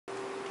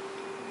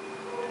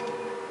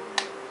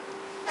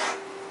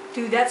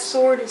Dude, that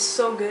sword is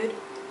so good.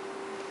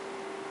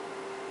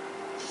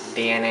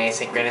 DNA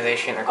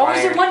synchronization required. Oh,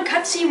 was there one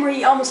cutscene where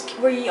he almost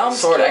sword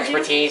killed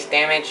expertise,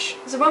 damage.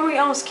 Was there one where he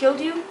almost killed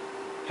you?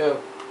 Who?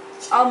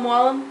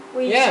 Al-Mualim?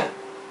 Yeah.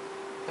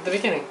 At the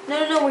beginning.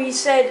 No, where he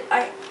said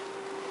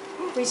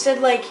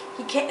like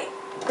he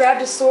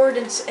grabbed a sword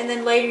and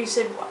then later he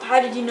said, "How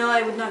did you know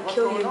I would not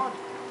kill you?"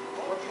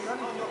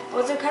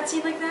 Was there a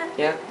cutscene like that?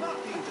 Yeah.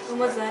 When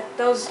was that?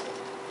 That was.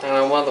 I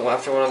don't know,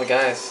 after one of the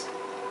guys.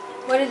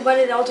 What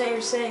did Altair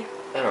say?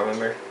 I don't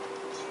remember.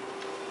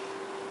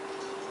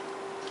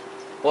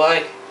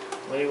 Why?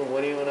 What do you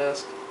want to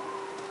ask?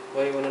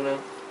 What do you want to know?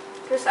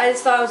 Chris, I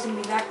just thought it was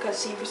gonna be that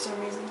cutscene for some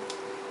reason.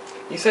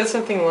 You said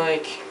something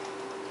like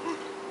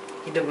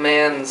he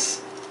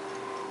demands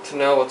to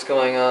know what's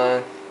going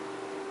on.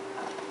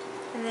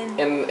 And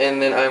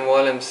then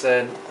Walim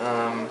said,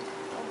 how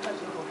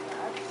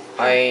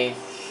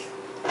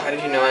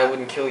did you know I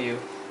wouldn't kill you?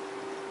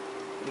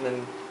 And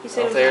then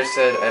Altair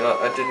said,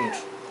 I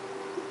didn't.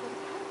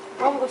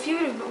 Well, if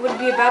you would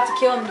be about to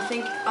kill him, do you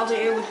think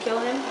Altair would kill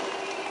him?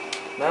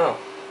 No.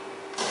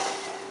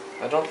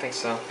 I don't think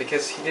so,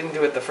 because he didn't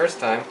do it the first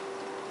time.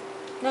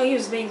 No, he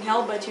was being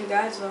held by two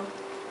guys, though.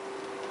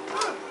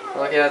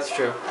 Well, yeah, that's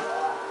true.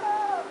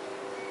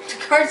 The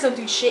guards don't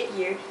do shit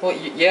here. Well,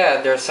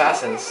 yeah, they're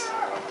assassins.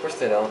 Of course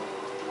they don't.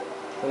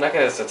 They're not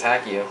gonna just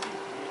attack you.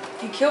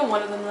 If you kill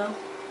one of them, though.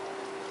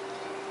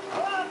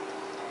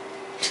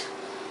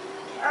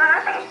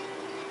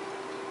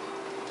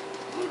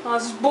 Oh,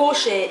 this is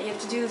bullshit. You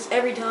have to do this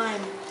every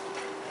time.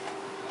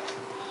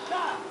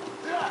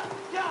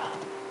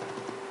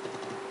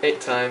 8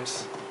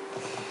 times.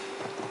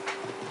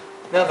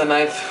 Now the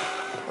 9th.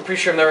 I'm pretty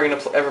sure I'm never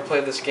gonna ever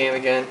play this game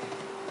again.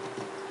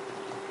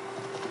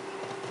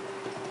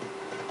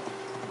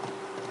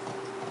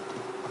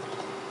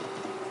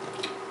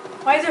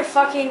 Why is there a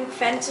fucking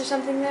fence or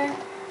something there?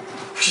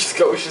 We should just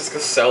go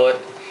sell it.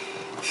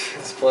 At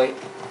this point.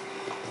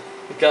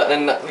 We've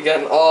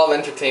gotten all the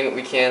entertainment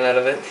we can out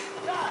of it.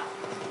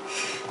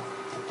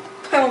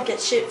 I won't get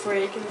shit for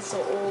it because it's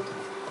so old.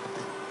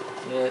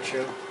 Yeah,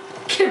 true.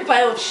 Get a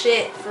pile of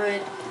shit for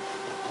it.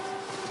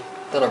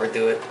 Don't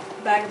overdo it.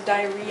 Bag of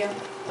diarrhea.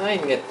 I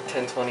can get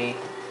 $10-20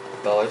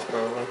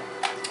 probably.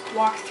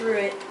 Walk through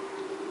it.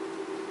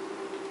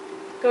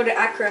 Go to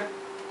Accra.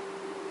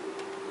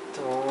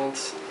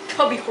 Don't.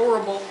 That'll be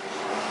horrible.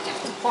 You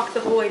have to walk the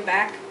whole way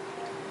back.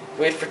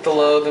 Wait for it to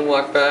load, then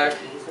walk back.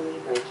 Easily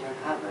break your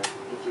cover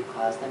if you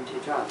cause them to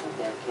drop what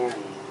they're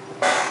carrying.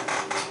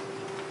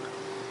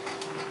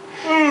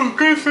 Oh,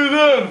 good for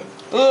them.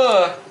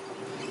 Ugh.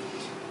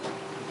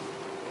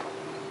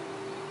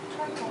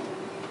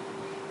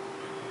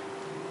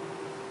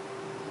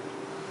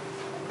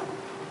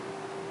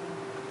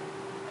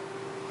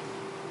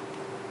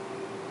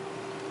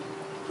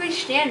 Who's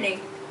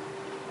standing?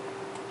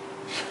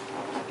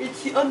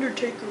 It's the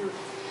Undertaker.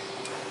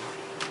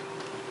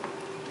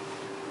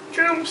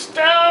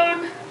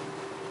 Tombstone.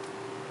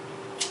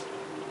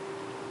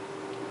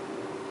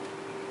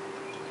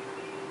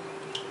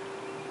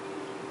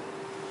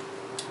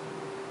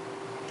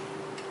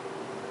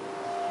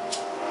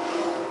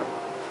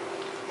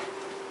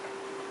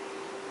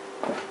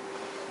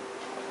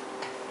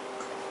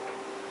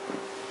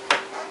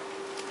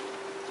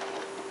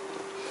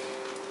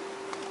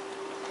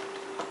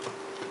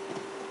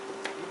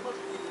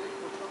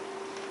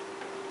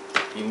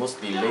 You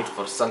must be late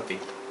for something.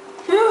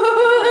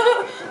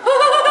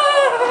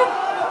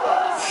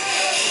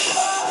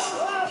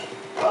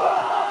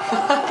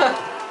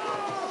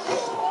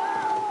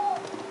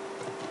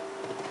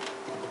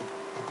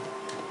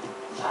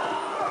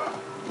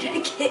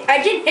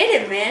 I didn't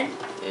hit him, man.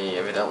 Yeah,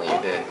 evidently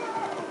you did.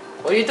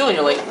 What are you doing?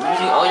 You're like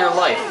losing all your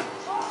life.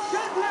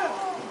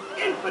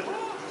 Infant,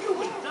 you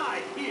would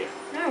die here.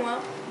 Oh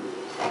well.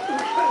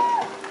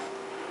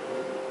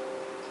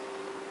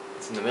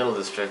 It's in the middle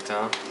district,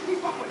 huh?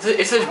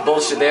 It's such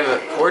bullshit. They have a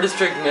poor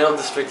district, middle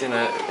district, and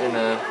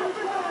a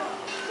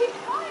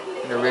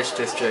rich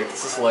district.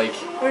 It's just like,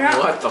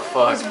 what the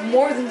fuck? There's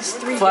more than just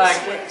 3 Flag.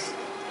 districts.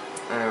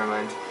 Oh, never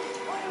mind.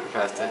 We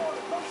passed it.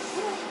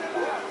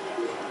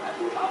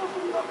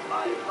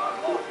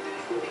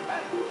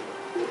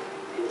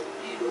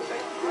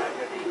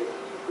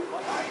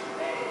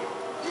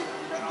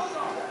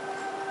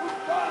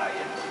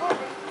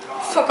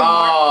 Fucking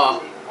Oh,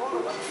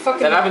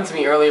 fucking that happened to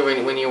me earlier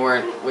when you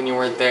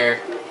weren't there.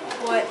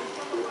 What?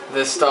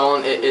 The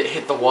stone it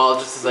hit the wall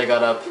just as I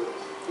got up.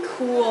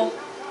 Cool.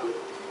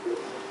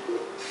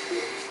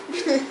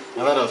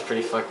 I thought it was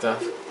pretty fucked up.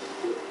 Do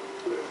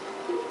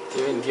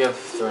you have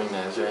throwing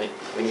knives, right?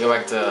 We can go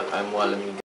back to